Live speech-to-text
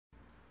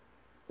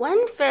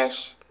One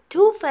fish,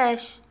 two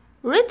fish,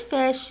 red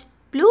fish,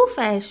 blue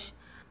fish,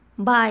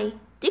 by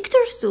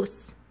Dr.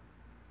 Seuss.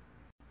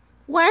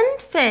 One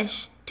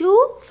fish,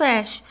 two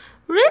fish,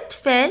 red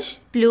fish,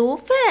 blue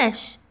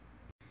fish,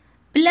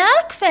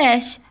 black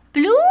fish,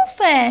 blue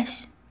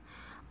fish,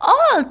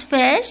 old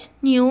fish,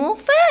 new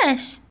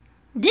fish.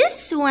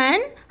 This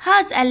one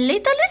has a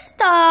little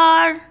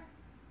star.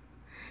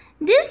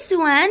 This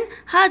one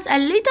has a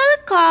little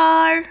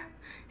car.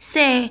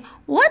 Say,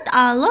 what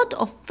a lot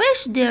of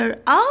fish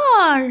there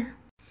are.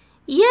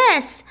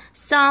 Yes,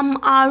 some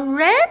are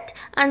red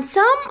and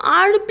some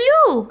are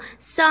blue.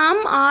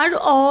 Some are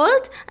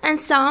old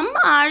and some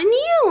are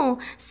new.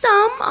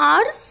 Some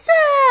are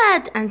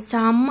sad and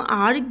some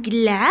are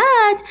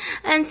glad.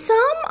 And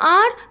some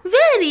are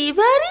very,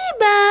 very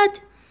bad.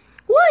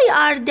 Why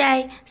are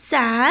they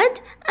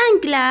sad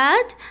and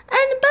glad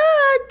and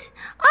bad?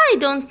 I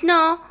don't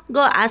know.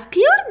 Go ask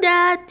your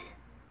dad.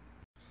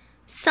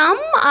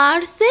 Some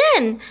are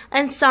thin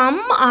and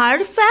some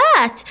are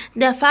fat.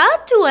 The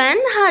fat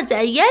one has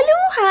a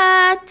yellow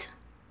hat.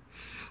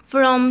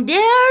 From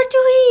there to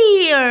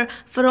here,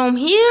 from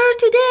here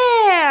to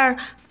there,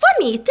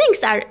 funny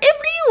things are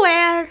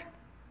everywhere.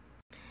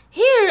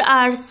 Here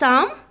are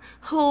some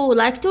who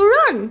like to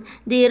run.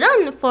 They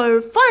run for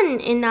fun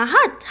in a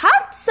hot,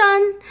 hot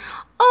sun.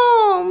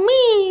 Oh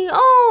me,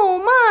 oh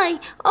my,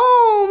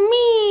 oh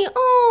me,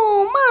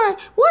 oh my,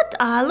 what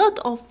a lot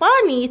of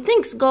funny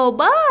things go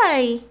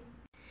by.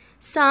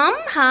 Some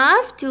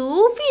have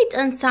 2 feet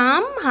and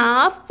some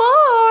have 4.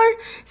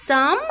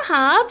 Some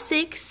have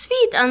 6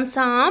 feet and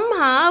some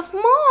have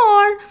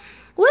more.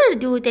 Where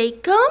do they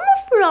come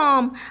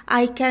from?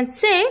 I can't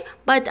say,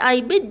 but I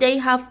bet they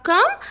have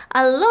come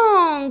a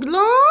long,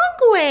 long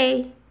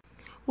way.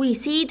 We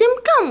see them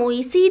come,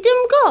 we see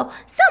them go.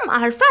 Some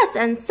are fast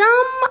and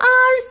some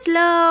are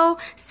slow.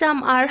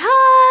 Some are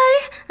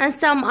high and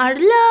some are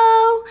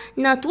low.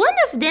 Not one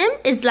of them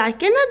is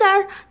like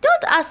another.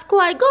 Don't ask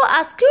why, go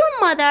ask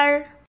your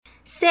mother.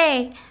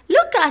 Say,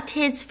 look at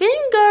his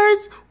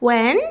fingers.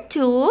 1,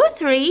 2,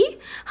 3.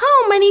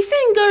 How many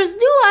fingers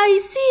do I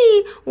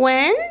see?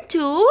 1,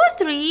 2,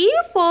 3,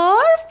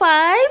 4,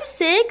 5,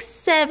 6,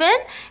 7,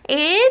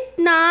 8,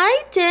 9,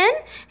 10.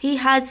 He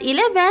has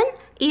 11.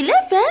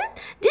 11?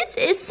 This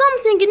is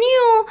something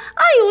new.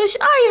 I wish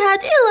I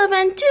had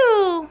 11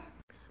 too.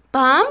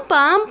 Bump,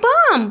 bump,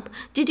 bump.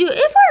 Did you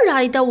ever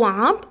ride a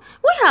womp?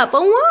 We have a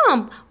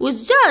womp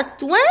with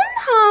just 1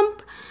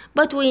 hump.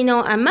 But we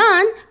know a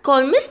man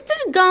called Mr.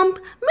 Gump.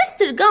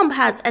 Mr. Gump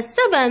has a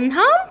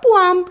 7-hump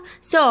womp.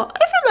 So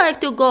if you like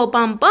to go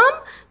bump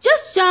bump,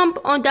 just jump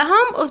on the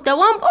hump of the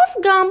womp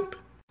of Gump.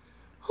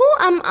 Who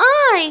am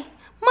I?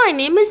 My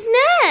name is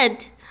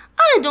Ned.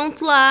 I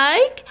don't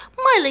like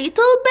my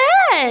little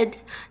bed.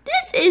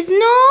 This is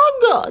no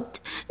good.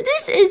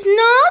 This is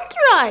not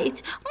right.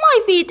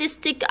 My feet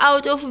stick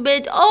out of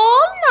bed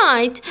all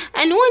night.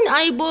 And when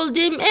I pull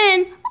them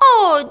in,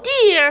 oh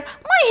dear,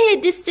 my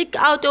head stick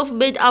out of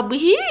bed up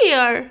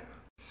here.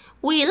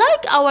 We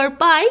like our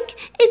bike,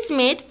 it's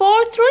made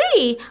for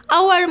 3.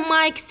 Our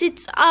mic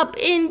sits up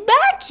in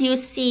back, you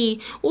see.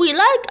 We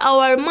like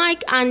our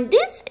mic and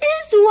this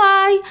is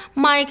why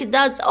Mike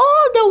does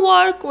all the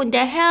work when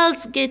the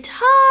hills get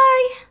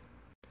high.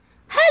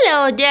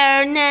 Hello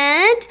there,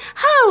 Ned.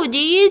 How do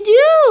you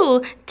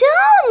do?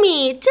 Tell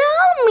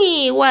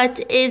me,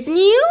 what is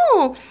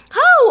new?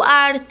 How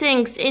are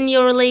things in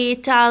your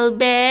little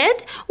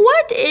bed?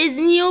 What is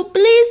new?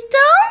 Please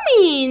tell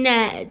me,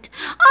 Ned.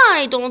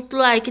 I don't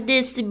like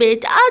this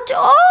bed at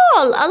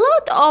all. A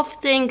lot of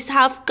things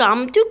have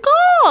come to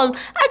call.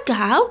 A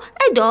cow,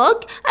 a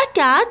dog, a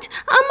cat,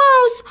 a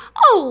mouse.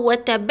 Oh,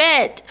 what a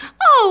bed.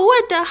 Oh,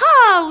 what a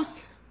house.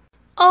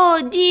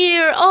 Oh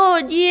dear,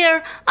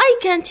 I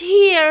can't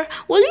hear.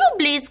 Will you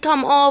please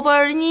come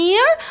over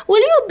near?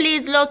 Will you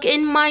please look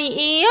in my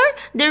ear?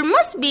 There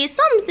must be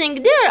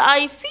something there,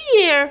 I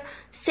fear.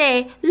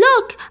 Say,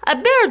 look, a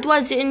bird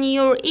was in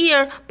your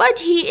ear, but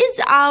he is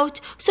out,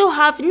 so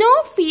have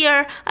no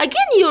fear.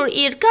 Again your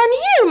ear can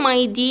hear,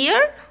 my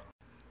dear.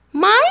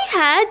 My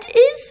head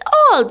is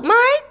old,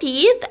 my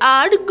teeth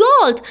are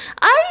gold.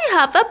 I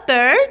have a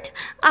bird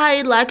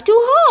I like to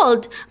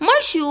hold. My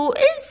shoe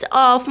is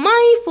off,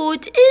 my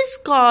foot is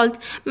cold.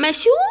 My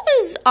shoe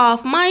is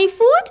off, my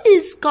foot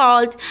is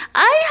cold.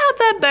 I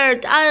have a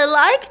bird I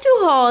like to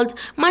hold.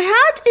 My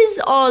hat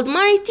is old,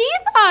 my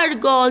teeth are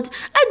gold.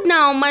 And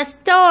now my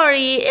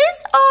story is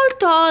all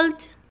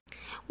told.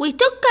 We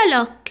took a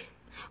look,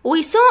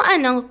 we saw a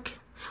knock.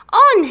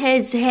 On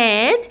his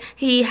head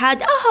he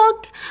had a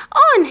hook.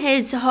 On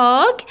his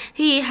hook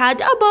he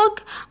had a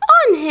book.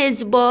 On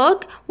his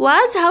book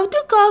was how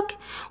to cook.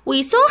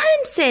 We saw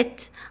him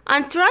sit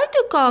and try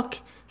to cook.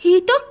 He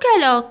took a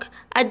look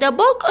at the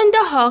book on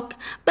the hook.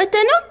 But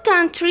a knock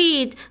can't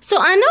read, so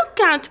a knock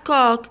can't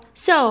cook.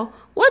 So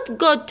what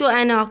good to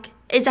a knock?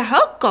 Is a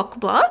hook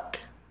cookbook?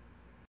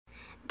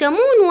 The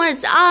moon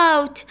was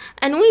out,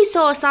 and we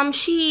saw some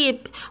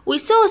sheep. We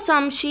saw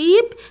some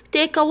sheep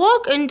take a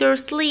walk in their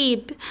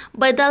sleep.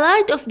 By the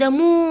light of the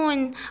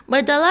moon,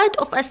 by the light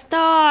of a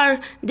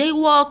star, they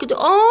walked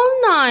all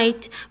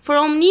night,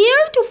 from near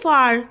to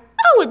far.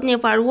 I would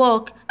never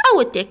walk, I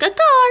would take a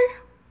car.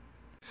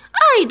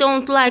 I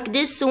don't like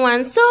this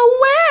one so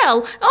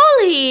well. All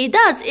he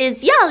does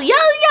is yell,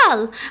 yell,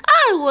 yell.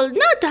 I will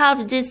not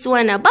have this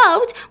one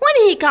about. When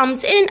he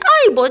comes in,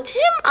 I put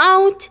him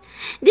out.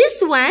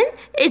 This one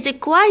is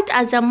quiet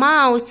as a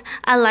mouse.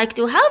 I like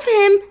to have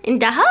him in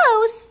the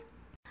house.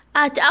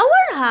 At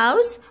our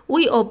house,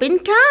 we open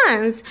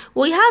cans.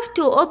 We have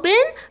to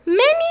open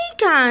many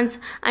cans,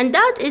 and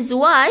that is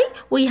why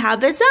we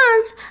have a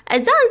Seuss. A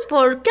Seuss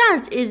for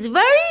cans is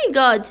very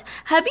good.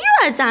 Have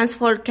you a Seuss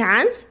for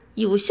cans?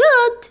 You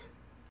should.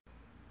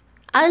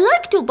 I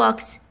like to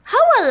box.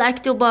 How I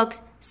like to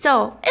box.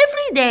 So,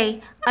 every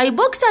day, I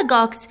box a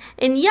gox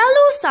in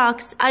yellow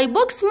socks. I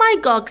box my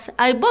gox.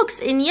 I box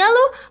in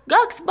yellow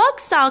gox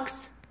box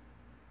socks.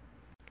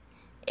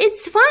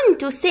 It's fun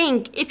to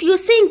sing if you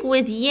sing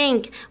with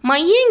Yink. My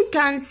Yink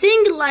can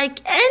sing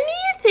like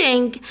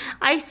anything.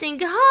 I sing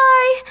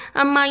high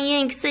and my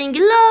Yink sing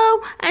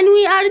low, and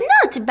we are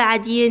not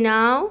bad, you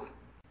know.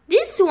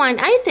 This one,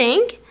 I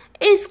think,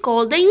 is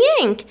called a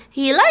Yink.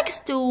 He likes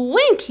to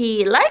wink,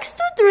 he likes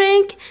to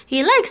drink.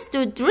 He likes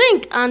to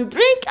drink and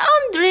drink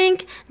and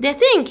drink. The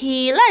thing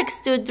he likes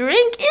to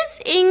drink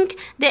is ink.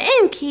 The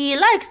ink he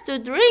likes to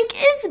drink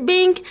is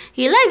pink.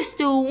 He likes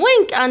to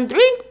wink and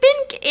drink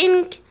pink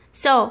ink.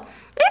 So,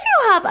 if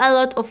you have a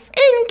lot of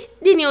ink,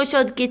 then you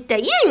should get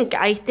the Yink,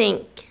 I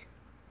think.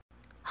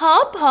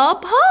 Hop,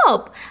 hop,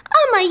 hop.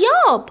 I'm a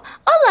yop.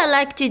 All I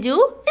like to do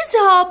is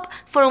hop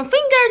from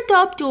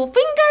fingertop to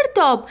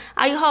fingertop.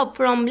 I hop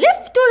from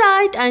left to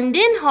right and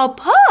then hop,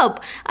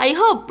 hop. I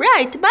hop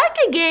right back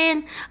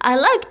again. I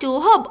like to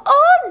hop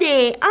all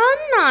day and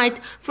night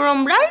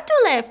from right to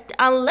left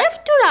and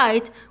left to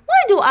right.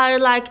 Why do I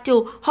like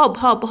to hop,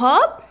 hop,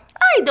 hop?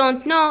 I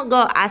don't know.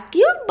 Go ask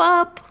your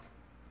Bob.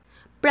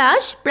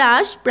 Brush,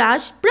 brush,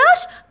 brush,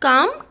 brush.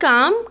 Come,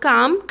 come,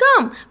 come,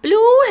 come.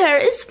 Blue hair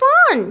is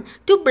fun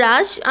to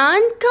brush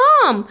and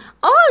comb.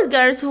 All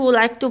girls who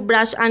like to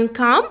brush and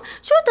comb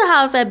should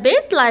have a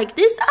bit like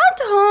this at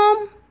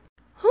home.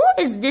 Who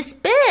is this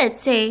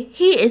pet? Say,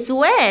 he is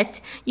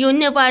wet. You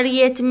never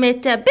yet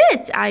met a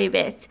bit, I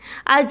bet.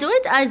 As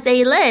wet as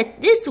they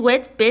let this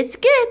wet bit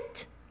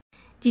get.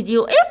 Did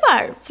you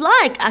ever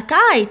fly a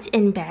kite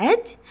in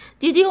bed?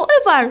 Did you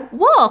ever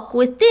walk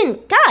with 10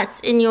 cats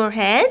in your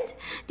head?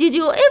 Did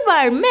you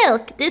ever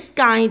milk this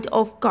kind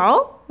of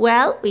cow?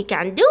 Well, we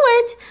can do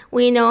it.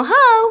 We know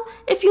how.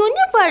 If you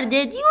never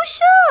did, you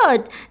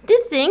should.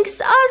 The things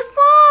are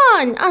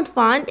fun, and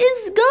fun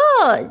is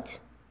good.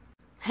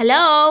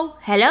 Hello,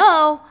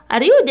 hello.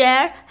 Are you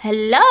there?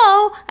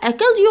 Hello. I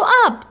called you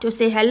up to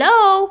say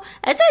hello.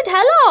 I said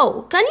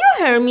hello. Can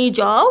you hear me,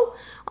 Joe?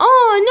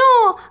 Oh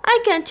no,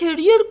 I can't hear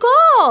your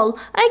call.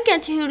 I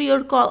can't hear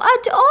your call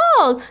at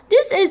all.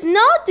 This is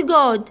not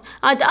good.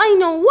 And I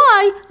know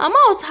why. A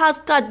mouse has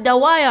cut the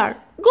wire.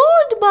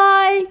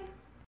 Goodbye.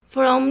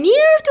 From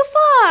near to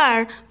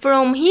far,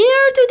 from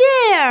here to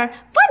there,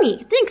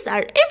 funny things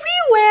are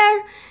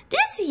everywhere.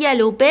 These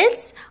yellow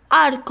bits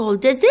are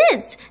called the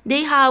zits.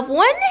 They have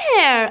one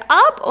hair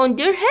up on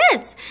their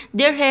heads.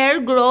 Their hair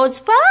grows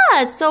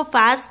fast, so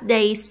fast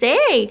they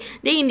say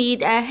they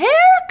need a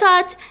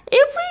haircut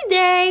every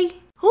day.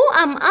 Who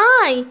am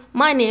I?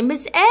 My name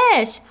is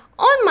Ash.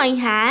 On my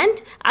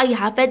hand, I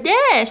have a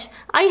dash.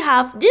 I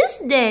have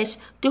this dash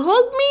to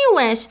hold me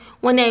wish.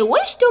 When I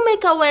wish to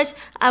make a wish,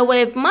 I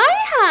wave my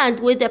hand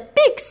with a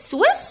big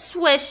swish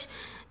swish.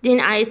 Then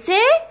I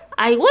say,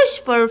 I wish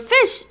for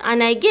fish,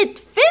 and I get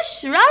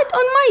fish right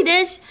on my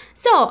dish.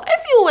 So,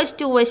 if you wish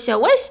to wish a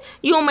wish,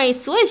 you may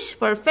swish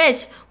for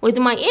fish with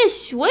my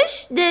ish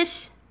wish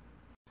dish.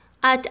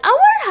 At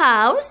our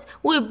house,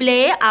 we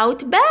play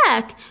out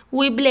back.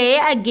 We play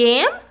a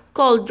game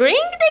called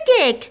Ring the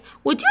Cake.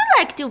 Would you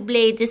like to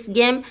play this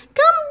game?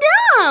 Come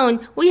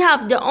down. We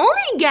have the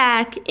only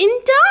gag in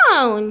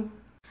town.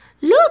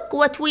 Look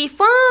what we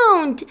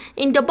found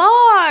in the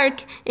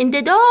bark, in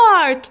the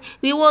dark.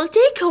 We will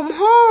take him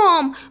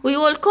home. We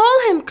will call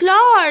him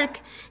Clark.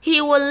 He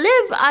will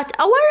live at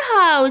our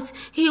house.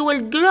 He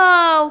will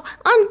grow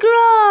and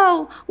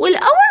grow. Will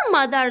our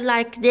mother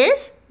like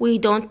this? We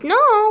don't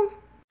know.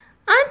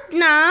 And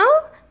now,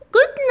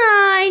 good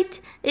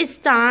night. It's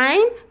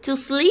time to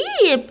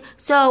sleep.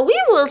 So we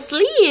will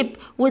sleep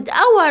with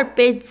our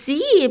bed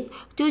zip.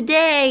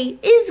 Today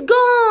is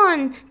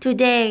gone.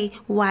 Today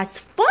was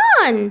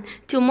fun.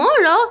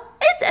 Tomorrow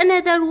is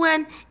another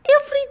one.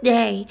 Every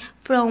day,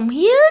 from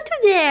here to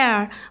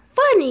there,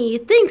 funny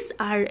things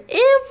are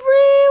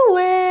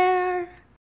everywhere.